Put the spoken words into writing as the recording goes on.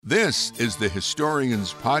This is the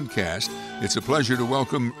Historians Podcast. It's a pleasure to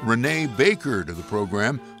welcome Renee Baker to the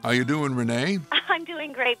program. How you doing, Renee? I'm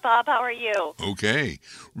doing great, Bob. How are you? Okay.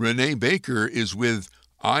 Renee Baker is with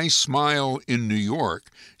I Smile in New York.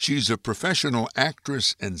 She's a professional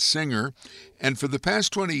actress and singer, and for the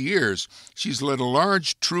past 20 years, she's led a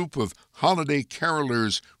large troupe of holiday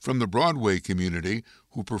carolers from the Broadway community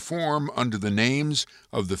who perform under the names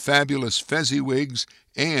of the Fabulous Fezziwigs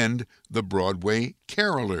and the Broadway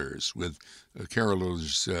Carolers, with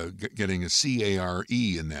carolers getting a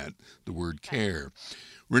C-A-R-E in that, the word care.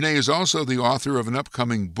 Renee is also the author of an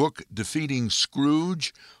upcoming book, Defeating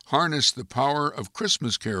Scrooge, Harness the Power of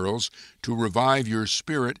Christmas Carols to Revive Your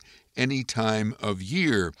Spirit Any Time of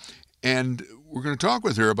Year. And we're going to talk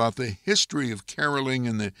with her about the history of caroling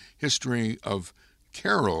and the history of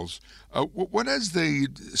carols. What has the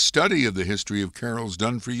study of the history of carols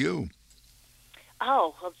done for you?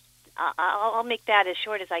 Oh, well, I'll make that as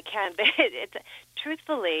short as I can. But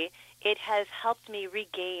truthfully, it has helped me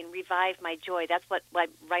revive my joy. That's what I'm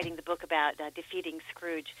writing the book about, Defeating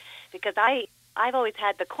Scrooge, because I've always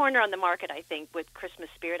had the corner on the market, I think, with Christmas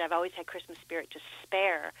spirit. I've always had Christmas spirit to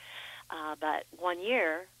spare. But one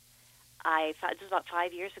year, this was about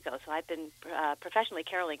 5 years ago, so I've been professionally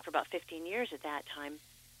caroling for about 15 years at that time,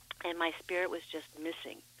 and my spirit was just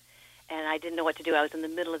missing. And I didn't know what to do. I was in the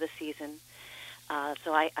middle of the season.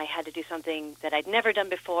 So I had to do something that I'd never done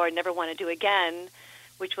before, never want to do again,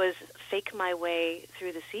 which was fake my way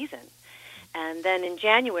through the season. And then in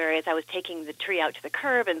January, as I was taking the tree out to the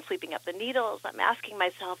curb and sweeping up the needles, I'm asking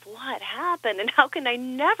myself, what happened? And how can I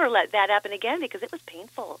never let that happen again? Because it was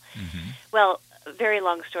painful. Mm-hmm. Well, very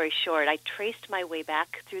long story short, I traced my way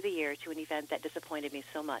back through the year to an event that disappointed me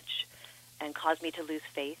so much and caused me to lose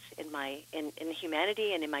faith in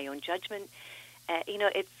humanity and in my own judgment.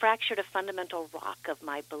 It fractured a fundamental rock of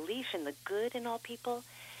my belief in the good in all people.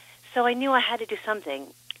 So I knew I had to do something.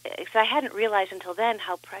 Because I hadn't realized until then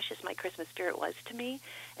how precious my Christmas spirit was to me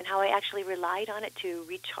and how I actually relied on it to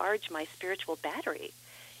recharge my spiritual battery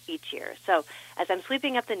each year. So as I'm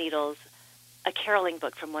sweeping up the needles, a caroling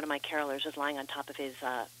book from one of my carolers was lying on top of his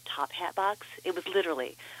top hat box. It was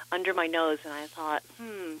literally under my nose, and I thought,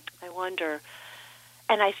 I wonder.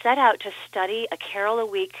 And I set out to study a carol a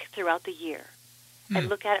week throughout the year and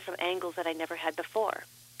look at it from angles that I never had before.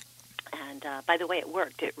 And by the way, it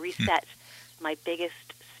worked. It reset my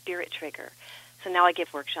biggest spirit trigger. So now I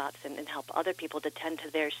give workshops and help other people to tend to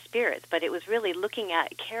their spirits. But it was really looking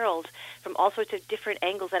at carols from all sorts of different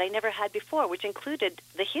angles that I never had before, which included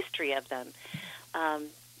the history of them. And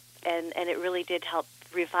it really did help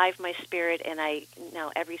revive my spirit. And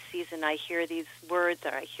now every season I hear these words,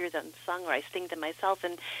 or I hear them sung, or I sing to myself,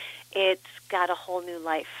 and it's got a whole new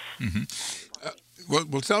life. Mm-hmm.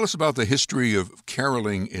 Well, tell us about the history of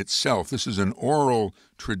caroling itself. This is an oral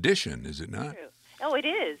tradition, is it not? True. Oh, it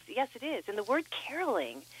is. Yes, it is. And the word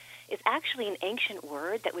caroling is actually an ancient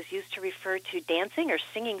word that was used to refer to dancing or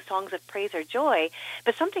singing songs of praise or joy.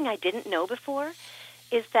 But something I didn't know before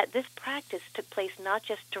is that this practice took place not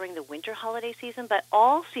just during the winter holiday season, but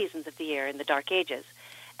all seasons of the year in the Dark Ages.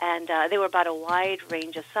 And they were about a wide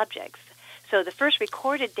range of subjects. So the first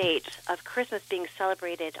recorded date of Christmas being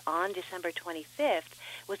celebrated on December 25th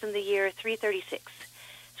was in the year 336.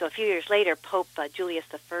 So a few years later, Pope Julius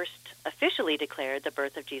I officially declared the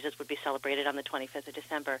birth of Jesus would be celebrated on the 25th of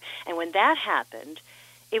December. And when that happened,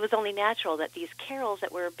 it was only natural that these carols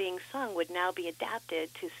that were being sung would now be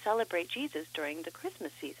adapted to celebrate Jesus during the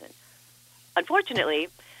Christmas season. Unfortunately,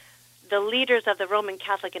 the leaders of the Roman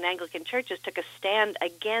Catholic and Anglican churches took a stand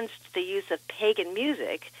against the use of pagan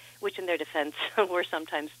music, which in their defense were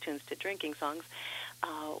sometimes tunes to drinking songs,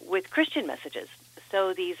 with Christian messages.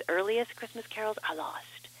 So these earliest Christmas carols are lost.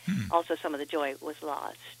 Also, some of the joy was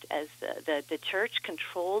lost as the church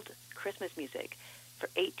controlled Christmas music for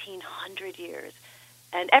 1,800 years,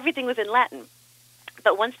 and everything was in Latin.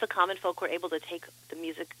 But once the common folk were able to take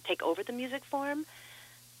over the music form,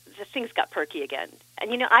 the things got perky again.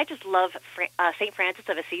 And I just love Saint Francis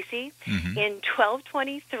of Assisi. Mm-hmm. In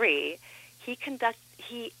 1223,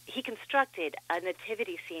 he constructed a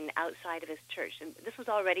nativity scene outside of his church, and this was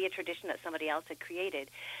already a tradition that somebody else had created,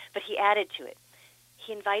 but he added to it.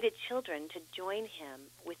 He invited children to join him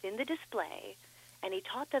within the display, and he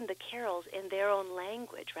taught them the carols in their own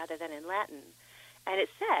language rather than in Latin. And it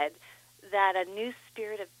said that a new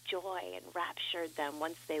spirit of joy enraptured them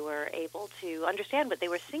once they were able to understand what they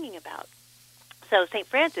were singing about. So St.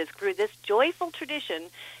 Francis grew this joyful tradition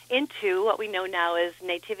into what we know now as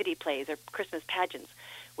nativity plays or Christmas pageants,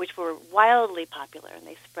 which were wildly popular, and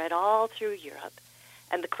they spread all through Europe.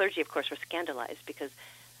 And the clergy, of course, were scandalized because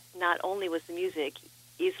not only was the music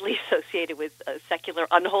easily associated with secular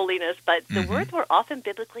unholiness, but the words were often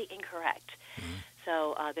biblically incorrect.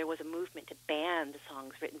 So there was a movement to ban the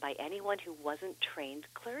songs written by anyone who wasn't trained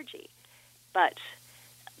clergy. But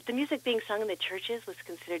the music being sung in the churches was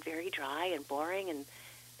considered very dry and boring, and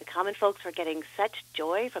the common folks were getting such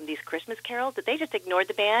joy from these Christmas carols that they just ignored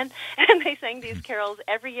the ban, and they sang these carols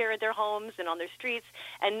every year in their homes and on their streets,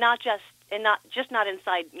 and not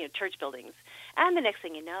inside church buildings. And the next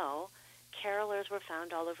thing you know, carolers were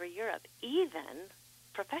found all over Europe, even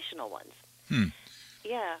professional ones.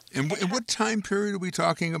 Yeah. And what time period are we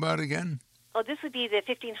talking about again? Oh, this would be the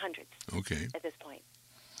 1500s. Okay. At this point.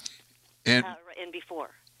 And before.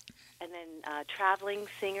 And then traveling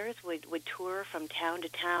singers would tour from town to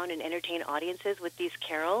town and entertain audiences with these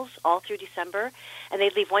carols all through December. And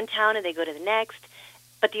they'd leave one town and they'd go to the next.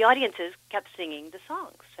 But the audiences kept singing the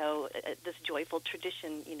songs. So this joyful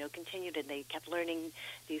tradition, continued, and they kept learning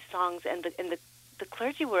these songs. And the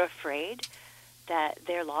clergy were afraid that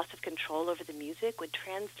their loss of control over the music would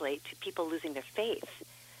translate to people losing their faith.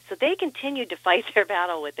 So they continued to fight their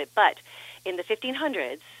battle with it. But in the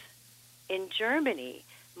 1500s, in Germany,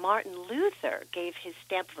 Martin Luther gave his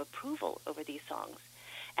stamp of approval over these songs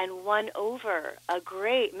and won over a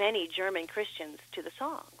great many German Christians to the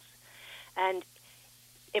songs. And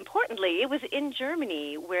importantly, it was in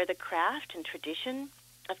Germany where the craft and tradition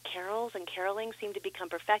of carols and caroling seemed to become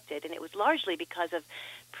perfected, and it was largely because of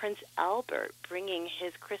Prince Albert bringing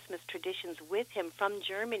his Christmas traditions with him from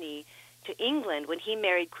Germany to England when he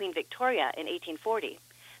married Queen Victoria in 1840,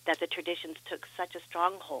 that the traditions took such a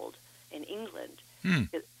stronghold in England.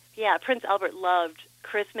 Yeah, Prince Albert loved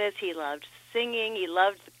Christmas, he loved singing, he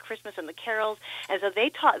loved Christmas and the carols, and so they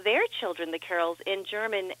taught their children the carols in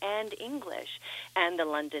German and English, and the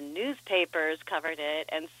London newspapers covered it,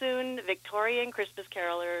 and soon Victorian Christmas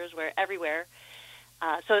carolers were everywhere.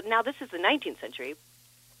 So now this is the 19th century,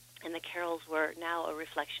 and the carols were now a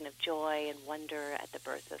reflection of joy and wonder at the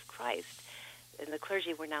birth of Christ, and the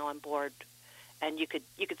clergy were now on board, and you could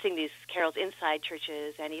sing these carols inside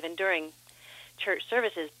churches and even during church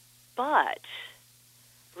services. But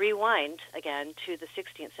rewind again to the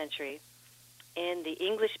 16th century in the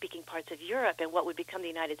English-speaking parts of Europe and what would become the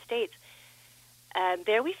United States. And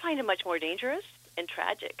there we find a much more dangerous and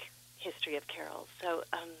tragic history of carols. So,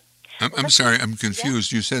 I'm sorry, I'm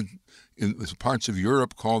confused. Yeah. You said in parts of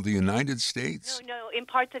Europe called the United States? No, in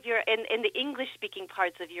parts of Europe, in the English-speaking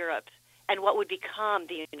parts of Europe, and what would become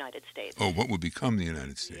the United States. Oh, what would become the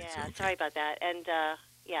United States. Yeah, okay. Sorry about that. And,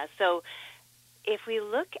 so if we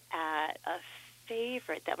look at a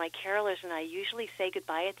favorite that my carolers and I usually say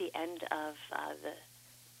goodbye at the end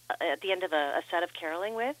of a set of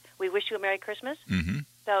caroling with, we wish you a Merry Christmas. Mm-hmm.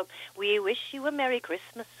 So, we wish you a Merry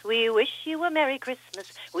Christmas, we wish you a Merry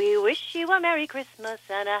Christmas, we wish you a Merry Christmas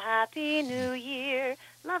and a Happy New Year.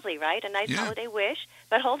 Lovely, right? A nice holiday wish.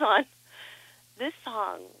 But hold on. This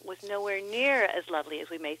song was nowhere near as lovely as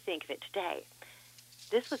we may think of it today.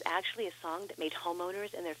 This was actually a song that made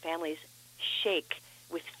homeowners and their families shake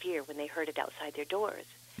with fear when they heard it outside their doors.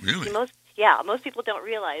 Really? Most people don't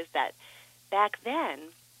realize that back then,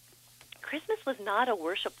 Christmas was not a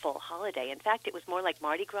worshipful holiday. In fact, it was more like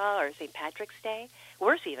Mardi Gras or St. Patrick's Day.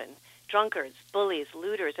 Worse even, drunkards, bullies,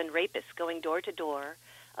 looters, and rapists going door to door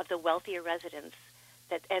of the wealthier residents,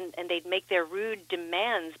 and they'd make their rude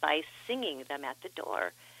demands by singing them at the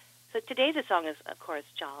door. So today the song is, of course,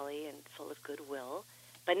 jolly and full of goodwill.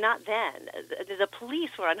 But not then. The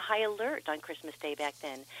police were on high alert on Christmas Day back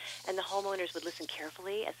then, and the homeowners would listen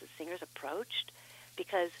carefully as the singers approached,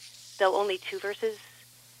 because though only 2 verses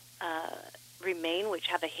remain, which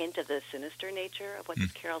have a hint of the sinister nature of what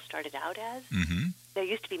this carol started out as, there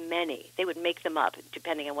used to be many. They would make them up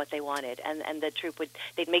depending on what they wanted, and the troupe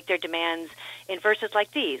they'd make their demands in verses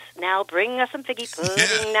like these. Now bring us some figgy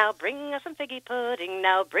pudding, now bring us some figgy pudding,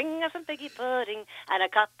 now bring us some figgy pudding, and a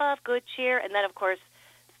cup of good cheer, and then, of course,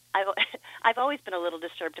 I've always been a little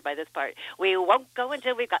disturbed by this part. We won't go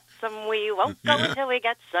until we've got some. We won't go until we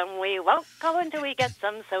get some. We won't go until we get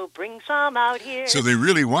some. So bring some out here. So they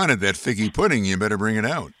really wanted that figgy pudding. You better bring it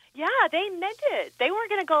out. Yeah, they meant it. They weren't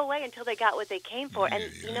going to go away until they got what they came for. And,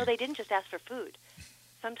 they didn't just ask for food.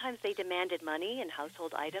 Sometimes they demanded money and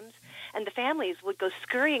household items. And the families would go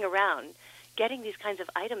scurrying around getting these kinds of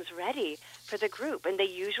items ready for the group. And they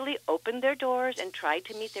usually opened their doors and tried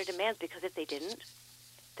to meet their demands, because if they didn't,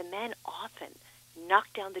 the men often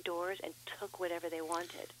knocked down the doors and took whatever they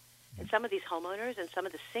wanted. And some of these homeowners and some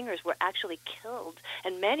of the singers were actually killed,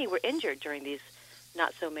 and many were injured during these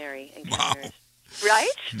not-so-merry encounters. Wow. Right?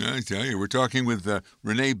 I tell you, we're talking with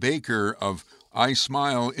Renee Baker of I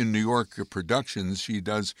Smile in New York Productions. She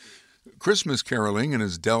does Christmas caroling and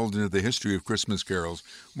has delved into the history of Christmas carols.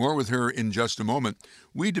 More with her in just a moment.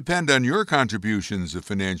 We depend on your contributions of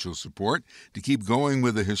financial support to keep going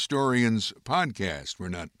with the Historians podcast. We're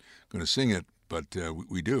not going to sing it, but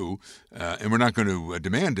we do. And we're not going to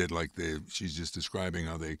demand it like she's just describing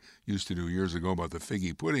how they used to do years ago about the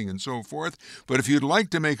figgy pudding and so forth. But if you'd like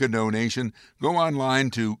to make a donation, go online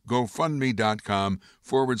to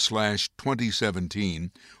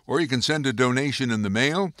gofundme.com/2017, or you can send a donation in the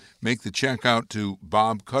mail, make the check out to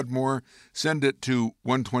Bob Cudmore, send it to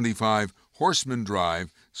 125 Horseman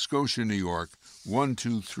Drive, Scotia, New York,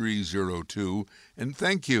 12302, and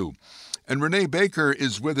thank you. And Renee Baker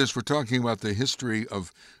is with us. We're talking about the history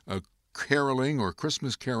of caroling or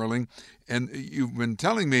Christmas caroling. And you've been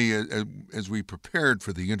telling me, as we prepared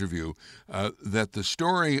for the interview, that the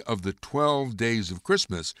story of the 12 Days of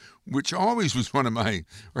Christmas, which always was one of my,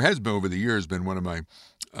 or has been over the years, been one of my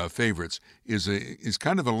favorites, is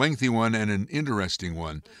kind of a lengthy one and an interesting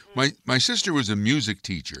one. Mm-hmm. My sister was a music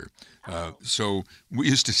teacher, so we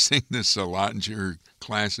used to sing this a lot, and her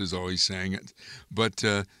classes always sang it. But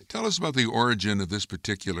tell us about the origin of this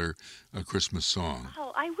particular Christmas song.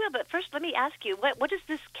 Oh, I will, but first let me ask you, what does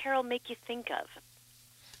this carol make you think of?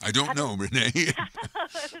 I don't know, Renee.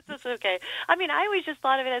 That's okay. I mean, I always just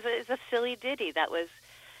thought of it as a silly ditty that was,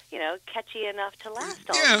 catchy enough to last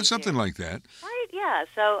all Yeah, something like that. Right, yeah.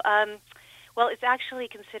 So, well, it's actually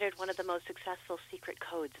considered one of the most successful secret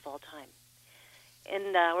codes of all time.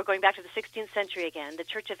 And we're going back to the 16th century again. The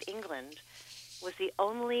Church of England was the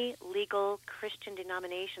only legal Christian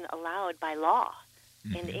denomination allowed by law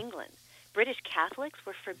in England. British Catholics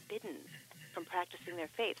were forbidden from practicing their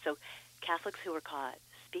faith. So Catholics who were caught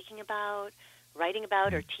speaking about, writing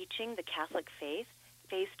about, or teaching the Catholic faith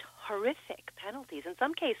faced horrific penalties. In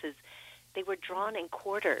some cases, they were drawn and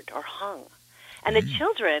quartered or hung. And the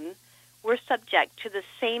children were subject to the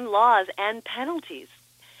same laws and penalties.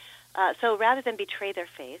 So rather than betray their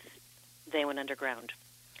faith, they went underground.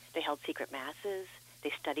 They held secret masses.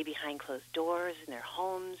 They studied behind closed doors in their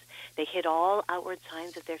homes. They hid all outward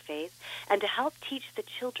signs of their faith. And to help teach the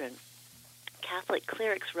children, Catholic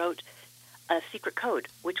clerics wrote a secret code,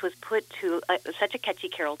 which was put to such a catchy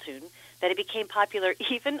carol tune that it became popular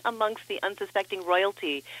even amongst the unsuspecting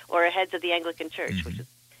royalty or heads of the Anglican Church, which is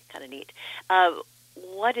kind of neat.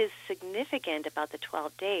 What is significant about the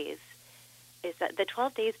 12 days is that the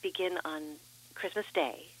 12 days begin on Christmas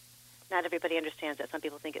Day. Not everybody understands that. Some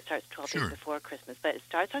people think it starts 12 days before Christmas, but it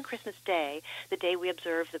starts on Christmas Day, the day we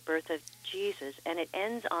observe the birth of Jesus, and it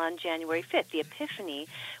ends on January 5th, the Epiphany,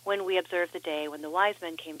 when we observe the day when the wise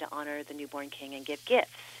men came to honor the newborn king and give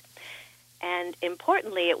gifts. And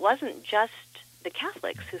importantly, it wasn't just the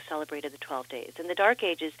Catholics who celebrated the 12 days. In the Dark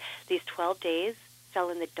Ages, these 12 days fell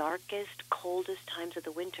in the darkest, coldest times of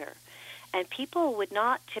the winter. And people would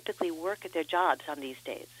not typically work at their jobs on these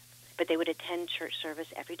days, but they would attend church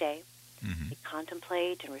service every day,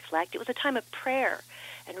 contemplate and reflect. It was a time of prayer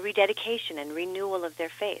and rededication and renewal of their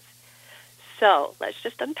faith. So let's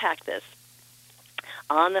just unpack this.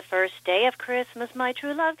 On the first day of Christmas, my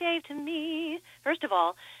true love gave to me. First of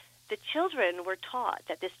all, the children were taught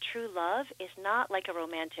that this true love is not like a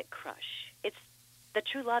romantic crush. The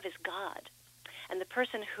true love is God. And the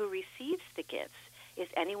person who receives the gifts is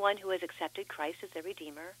anyone who has accepted Christ as their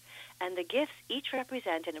Redeemer. And the gifts each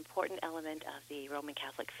represent an important element of the Roman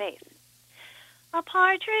Catholic faith. A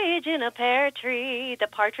partridge in a pear tree. The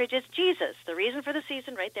partridge is Jesus, the reason for the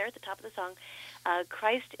season, right there at the top of the song.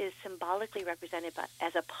 Christ is symbolically represented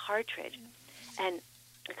as a partridge. And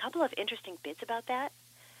a couple of interesting bits about that.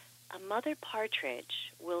 A mother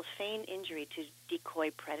partridge will feign injury to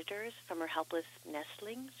decoy predators from her helpless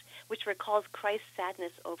nestlings, which recalls Christ's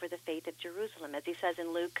sadness over the fate of Jerusalem. As he says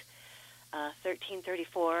in Luke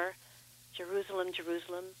 13:34, Jerusalem,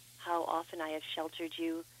 Jerusalem, how often I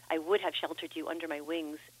would have sheltered you under my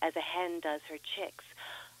wings as a hen does her chicks.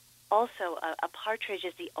 Also, a partridge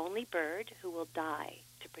is the only bird who will die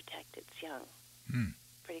to protect its young.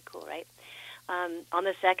 Pretty cool, right? On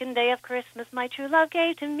the second day of Christmas, my true love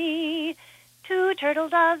gave to me 2 turtle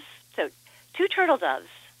doves. So 2 turtle doves.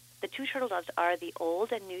 The 2 turtle doves are the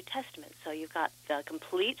Old and New Testament. So you've got the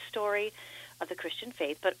complete story of the Christian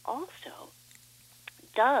faith, but also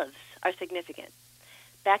doves are significant.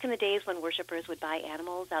 Back in the days when worshipers would buy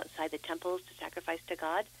animals outside the temples to sacrifice to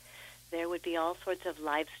God, there would be all sorts of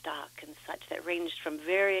livestock and such that ranged from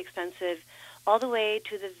very expensive all the way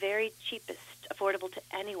to the very cheapest, affordable to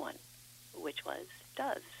anyone, which was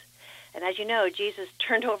doves. And as you know, Jesus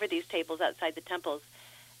turned over these tables outside the temples,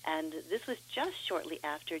 and this was just shortly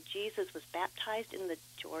after Jesus was baptized in the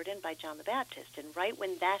Jordan by John the Baptist. And right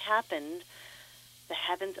when that happened, the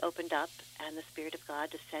heavens opened up and the Spirit of God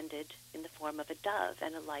descended in the form of a dove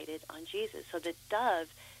and alighted on Jesus. So the dove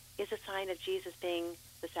is a sign of Jesus being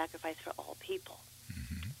the sacrifice for all people.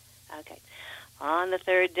 Okay. On the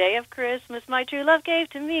third day of Christmas, my true love gave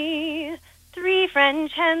to me 3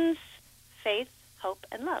 French hens, faith, hope,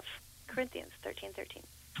 and love. Corinthians 13:13.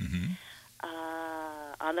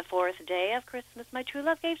 On the fourth day of Christmas, my true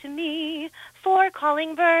love gave to me 4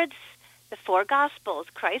 calling birds, the 4 Gospels.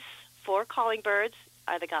 Christ's 4 calling birds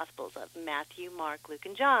are the Gospels of Matthew, Mark, Luke,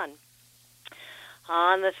 and John.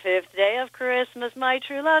 On the 5th day of Christmas, my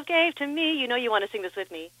true love gave to me, you know you want to sing this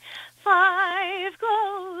with me, 5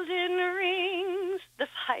 golden rings. The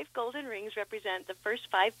 5 golden rings represent the first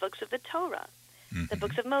 5 books of the Torah, the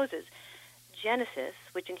books of Moses. Genesis,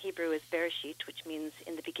 which in Hebrew is Bereshit, which means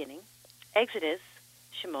in the beginning. Exodus,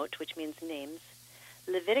 Shemot, which means names.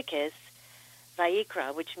 Leviticus,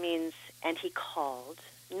 Vayikra, which means and he called.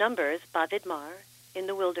 Numbers, Bavidmar, in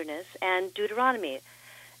the wilderness. And Deuteronomy,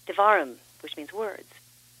 Devarim, which means words.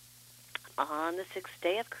 On the 6th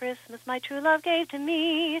day of Christmas, my true love gave to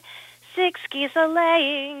me 6 geese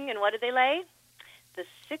a-laying. And what did they lay? The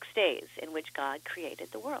 6 days in which God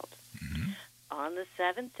created the world. On the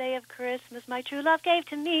 7th day of Christmas, my true love gave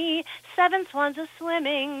to me 7 swans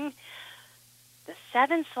a-swimming. The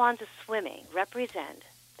 7 swans a-swimming represent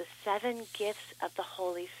the 7 gifts of the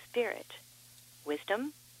Holy Spirit.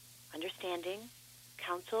 Wisdom, understanding,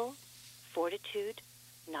 counsel, fortitude,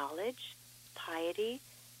 knowledge, piety,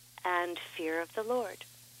 and fear of the Lord.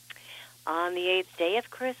 On the 8th day of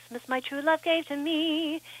Christmas, my true love gave to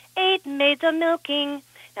me 8 maids a-milking.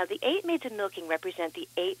 Now, the 8 maids of milking represent the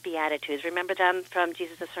 8 Beatitudes. Remember them from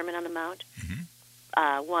Jesus' Sermon on the Mount?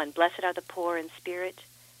 1, blessed are the poor in spirit.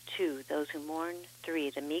 2, those who mourn. 3,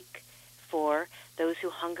 the meek. 4, those who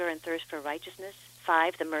hunger and thirst for righteousness.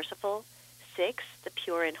 5, the merciful. 6, the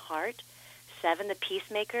pure in heart. 7, the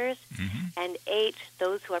peacemakers. And 8,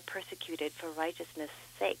 those who are persecuted for righteousness'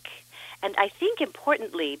 sake. And I think,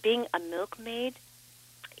 importantly, being a milkmaid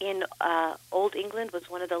in Old England was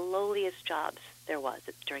one of the lowliest jobs there was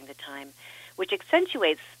during the time, which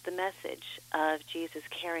accentuates the message of Jesus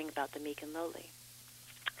caring about the meek and lowly.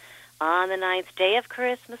 On the 9th day of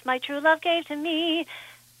Christmas, my true love gave to me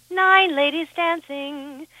 9 ladies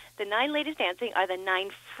dancing. The 9 ladies dancing are the 9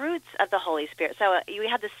 fruits of the Holy Spirit. So you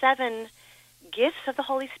have the 7 gifts of the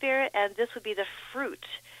Holy Spirit, and this would be the fruit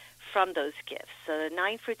from those gifts. So the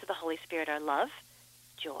 9 fruits of the Holy Spirit are love,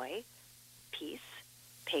 joy, peace,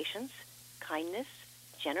 patience, kindness,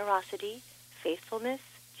 generosity, faithfulness,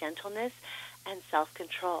 gentleness, and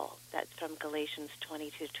self-control. That's from Galatians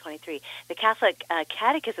 22-23. The Catholic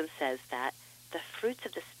Catechism says that the fruits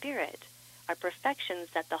of the Spirit are perfections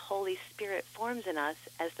that the Holy Spirit forms in us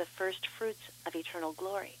as the first fruits of eternal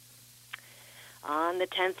glory. On the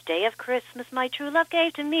 10th day of Christmas, my true love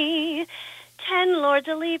gave to me 10 lords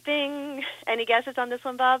a-leaping. Any guesses on this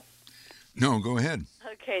one, Bob? No, go ahead.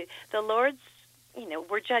 Okay, the lords,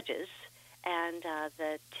 were judges, and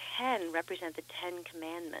the 10 represent the 10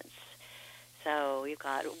 commandments. So you've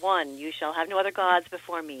got 1, you shall have no other gods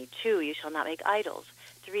before me. 2, you shall not make idols.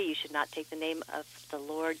 3, you should not take the name of the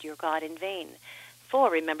Lord your God in vain.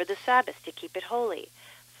 4, remember the Sabbath to keep it holy.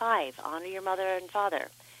 5, honor your mother and father.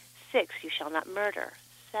 6, you shall not murder.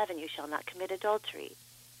 7, you shall not commit adultery.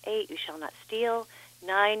 8, you shall not steal.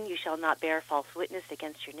 9, you shall not bear false witness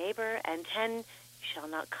against your neighbor. And 10, you shall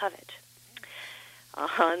not covet.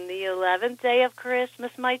 On the 11th day of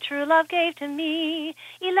Christmas, my true love gave to me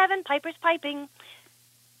 11 pipers piping.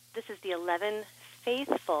 This is the 11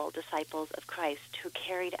 faithful disciples of Christ who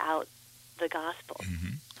carried out the gospel.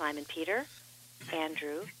 Simon Peter,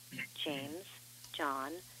 Andrew, James,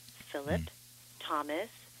 John, Philip, Thomas,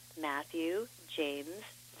 Matthew, James,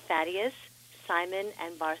 Thaddeus, Simon,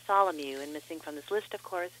 and Bartholomew. And missing from this list, of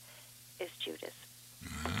course, is Judas.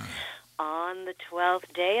 On the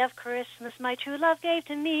 12th day of Christmas, my true love gave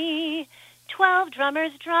to me 12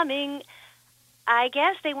 drummers drumming. I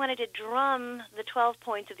guess they wanted to drum the 12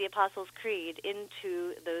 points of the Apostles' Creed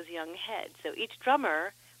into those young heads. So each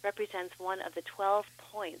drummer represents one of the 12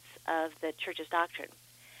 points of the Church's doctrine.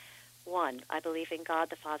 1, I believe in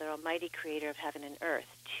God the Father Almighty, creator of heaven and earth.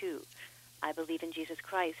 2, I believe in Jesus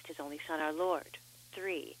Christ, his only Son, our Lord.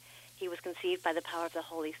 3, he was conceived by the power of the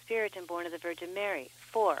Holy Spirit and born of the Virgin Mary.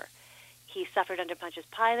 4, he suffered under Pontius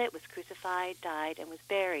Pilate, was crucified, died, and was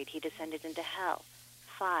buried. He descended into hell.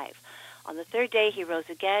 5, on the 3rd day he rose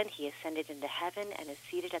again. He ascended into heaven and is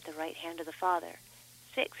seated at the right hand of the Father.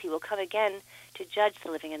 6, he will come again to judge the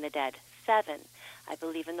living and the dead. 7, I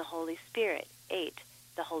believe in the Holy Spirit. 8,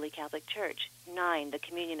 the Holy Catholic Church. 9, the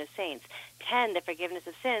communion of saints. 10, the forgiveness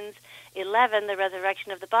of sins. 11, the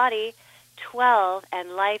resurrection of the body. 12,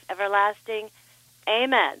 and life everlasting.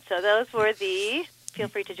 Amen. So those were the, feel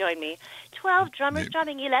free to join me, 12, drummers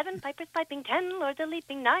drumming, 11, pipers piping, 10, lords a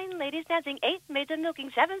leaping, 9, ladies dancing, 8, maids a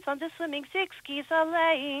milking, 7, sons a swimming, 6, geese a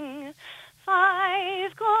laying,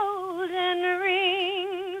 5 golden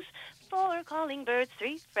rings, 4 calling birds,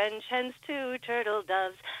 3 French hens, 2 turtle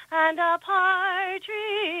doves, and a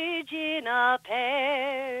partridge in a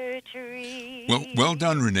pear tree. Well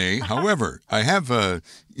done, Renee. However, I have an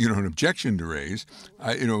objection to raise.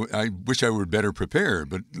 I wish I were better prepared,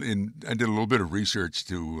 but I did a little bit of research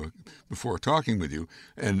before talking with you,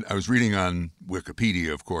 and I was reading on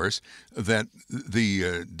Wikipedia, of course, that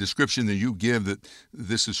the description that you give, that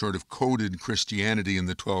this is sort of coded Christianity in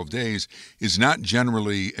the 12 days, is not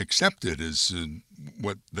generally accepted as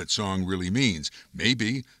what that song really means.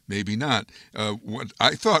 Maybe not. What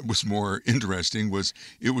I thought was more interesting was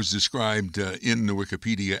it was described in the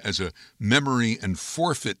Wikipedia as a memory and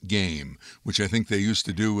forfeit game, which I think they used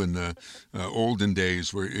to do in the olden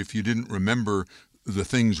days, where if you didn't remember the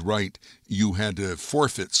things right, you had to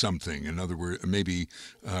forfeit something. In other words, maybe,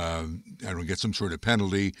 get some sort of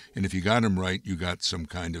penalty, and if you got them right, you got some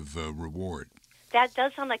kind of reward. That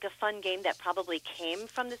does sound like a fun game that probably came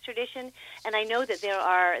from this tradition, and I know that there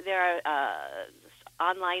are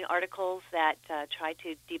online articles that try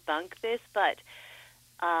to debunk this, but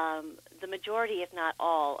the majority, if not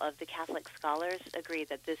all, of the Catholic scholars agree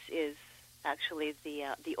that this is actually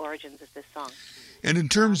the origins of this song. And in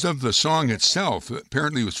terms of the song itself,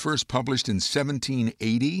 apparently it was first published in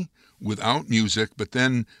 1780 without music, but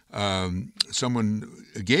then someone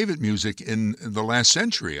gave it music in the last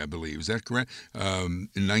century, I believe. Is that correct? In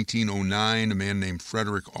 1909, a man named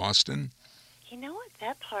Frederick Austin. You know what?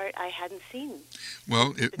 That part I hadn't seen.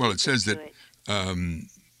 Well, it says that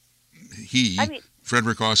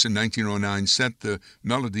Frederick Austin, 1909, set the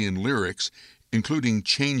melody and lyrics, including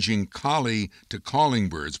changing collie to calling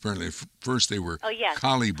birds. Apparently, first they were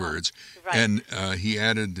collie birds, right. And he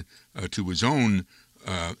added to his own.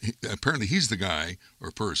 Apparently, he's the guy or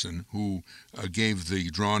person who gave the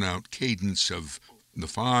drawn-out cadence of the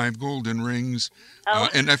 5 golden rings.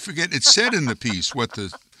 And I forget, it said in the piece what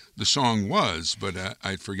the song was, but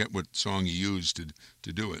I forget what song he used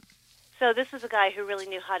to do it. So this is a guy who really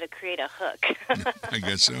knew how to create a hook. I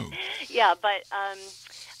guess so. Yeah, but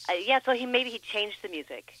so he changed the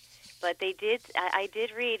music, but they did. I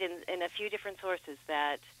did read in a few different sources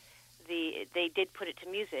that they did put it to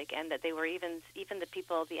music, and that they were even the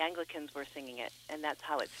people, the Anglicans, were singing it, and that's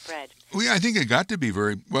how it spread. Well, yeah, I think it got to be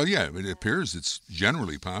very well. Yeah, it appears it's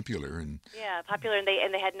generally popular, and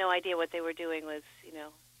they had no idea what they were doing was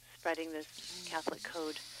spreading this Catholic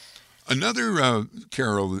code. Another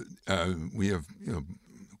carol, we have a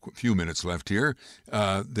few minutes left here,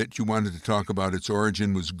 that you wanted to talk about its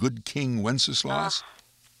origin was Good King Wenceslas.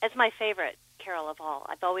 It's my favorite carol of all.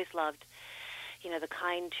 I've always loved, the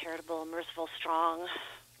kind, charitable, merciful, strong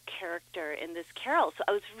character in this carol. So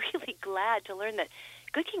I was really glad to learn that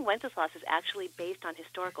Good King Wenceslas is actually based on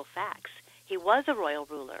historical facts. He was a royal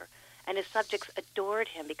ruler, and his subjects adored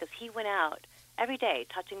him because he went out every day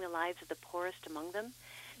touching the lives of the poorest among them.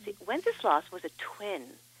 See, Wenceslas was a twin.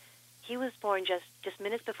 He was born just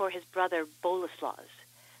minutes before his brother Boleslas,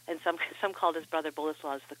 and some called his brother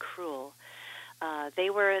Boleslas the Cruel. They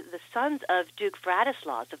were the sons of Duke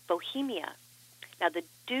Vladislaus of Bohemia. Now, the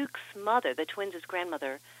Duke's mother, the twins'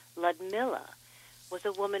 grandmother, Ludmilla, was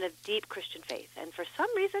a woman of deep Christian faith, and for some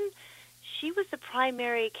reason, she was the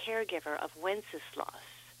primary caregiver of Wenceslas.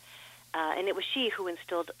 And it was she who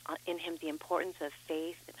instilled in him the importance of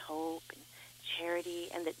faith and hope and charity.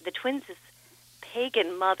 And the twins'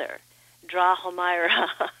 pagan mother, Drahomira,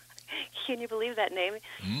 can you believe that name?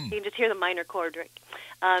 You can just hear the minor chord.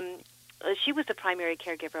 She was the primary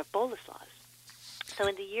caregiver of Boleslas. So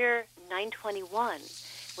in the year 921,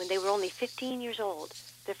 when they were only 15 years old,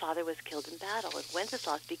 their father was killed in battle, and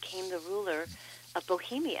Wenceslas became the ruler of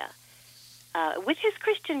Bohemia, with his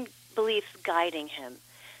Christian beliefs guiding him.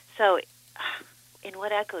 So, in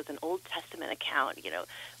what echoes an Old Testament account,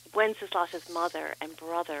 Wenceslas's mother and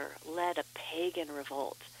brother led a pagan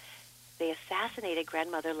revolt. They assassinated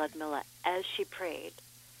grandmother Ludmilla as she prayed.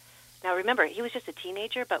 Now remember, he was just a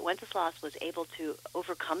teenager, but Wenceslas was able to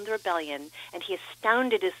overcome the rebellion, and he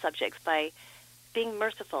astounded his subjects by being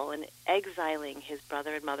merciful and exiling his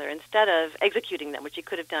brother and mother instead of executing them, which he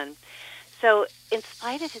could have done. So in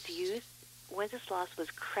spite of his youth, Wenceslas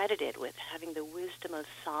was credited with having the wisdom of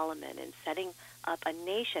Solomon and setting up a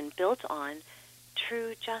nation built on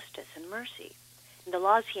true justice and mercy. And the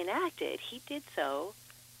laws he enacted, he did so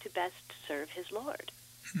to best serve his Lord.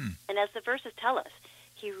 And as the verses tell us,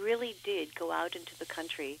 he really did go out into the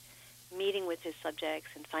country meeting with his subjects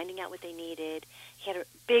and finding out what they needed. He had a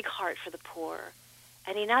big heart for the poor.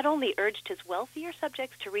 And he not only urged his wealthier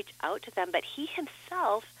subjects to reach out to them, but he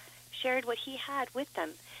himself shared what he had with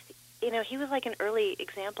them. You know, he was like an early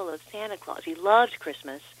example of Santa Claus. He loved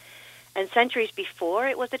Christmas. And centuries before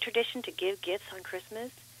it was a tradition to give gifts on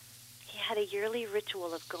Christmas, he had a yearly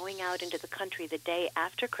ritual of going out into the country the day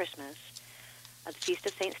after Christmas, the Feast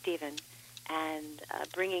of St. Stephen, and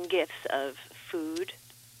bringing gifts of food,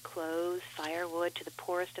 clothes, firewood to the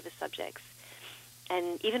poorest of his subjects.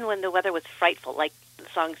 And even when the weather was frightful, like the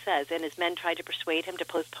song says, and his men tried to persuade him to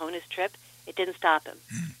postpone his trip, it didn't stop him.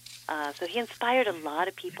 So he inspired a lot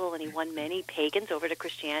of people, and he won many pagans over to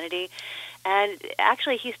Christianity. And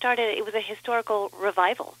actually, it was a historical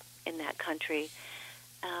revival in that country.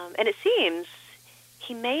 And it seems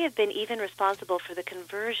he may have been even responsible for the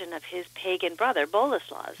conversion of his pagan brother,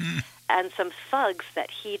 Boleslaus, and some thugs that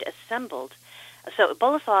he'd assembled. So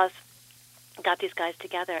Boleslaus got these guys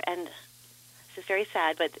together, and this is very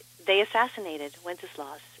sad, but they assassinated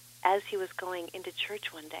Wenceslaus as he was going into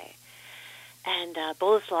church one day. And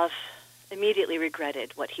Boleslav immediately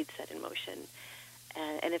regretted what he'd set in motion.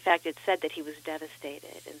 And in fact, it said that he was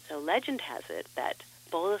devastated. And so legend has it that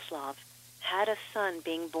Boleslav had a son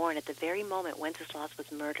being born at the very moment Wenceslaus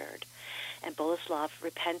was murdered. And Boleslav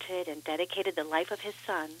repented and dedicated the life of his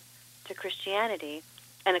son to Christianity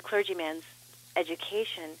and a clergyman's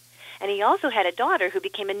education. And he also had a daughter who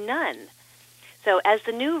became a nun. So as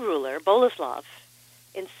the new ruler, Boleslav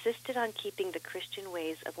insisted on keeping the Christian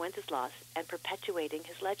ways of Wenceslaus and perpetuating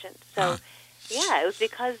his legend. So, yeah, it was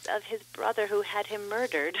because of his brother who had him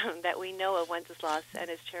murdered that we know of Wenceslaus and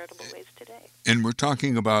his charitable ways today. And we're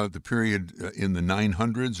talking about the period in the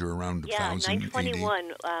 900s or around 1000 AD?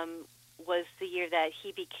 921 was the year that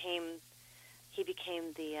he became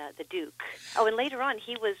the Duke. Oh, and later on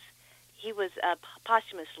he was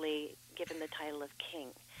posthumously given the title of king.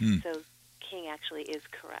 So king actually is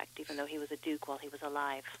correct, even though he was a duke while he was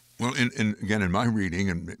alive. Well, and again, in my reading,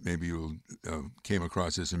 and maybe you came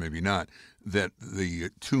across this and maybe not, that the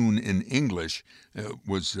tune in English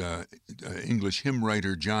was English hymn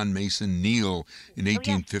writer John Mason Neale in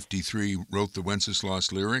 1853 wrote the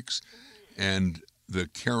Wenceslaus lyrics, and the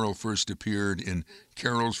carol first appeared in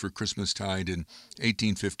Carols for Christmastide in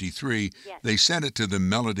 1853. Yes. They set it to the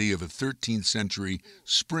melody of a 13th century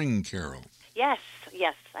spring carol.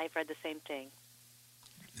 Yes, I've read the same thing.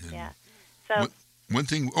 And yeah. So one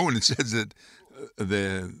thing. Oh, and it says that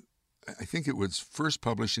I think it was first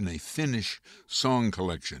published in a Finnish song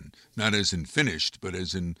collection, not as in finished, but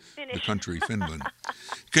as in the country Finland.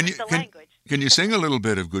 Can you sing a little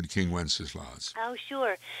bit of Good King Wenceslaus? Oh,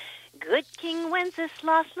 sure. Good King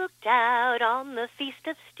Wenceslaus looked out on the feast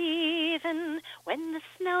of Stephen, when the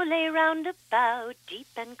snow lay round about, deep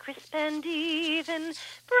and crisp and even.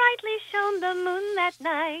 Brightly shone the moon that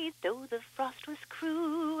night, though the frost was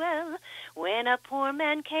cruel, when a poor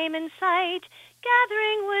man came in sight,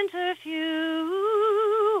 gathering winter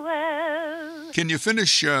fuel. Can you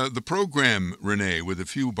finish the program, Renee, with a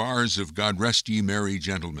few bars of God Rest Ye Merry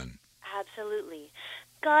Gentlemen? Absolutely.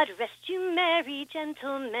 God rest you, merry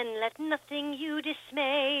gentlemen, let nothing you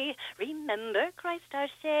dismay. Remember Christ our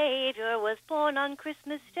Savior was born on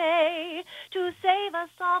Christmas Day, to save us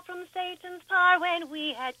all from Satan's power when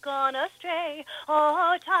we had gone astray.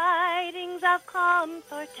 Oh, tidings of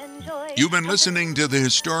comfort and joy. You've been listening to the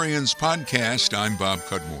Historians Podcast. I'm Bob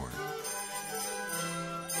Cudmore.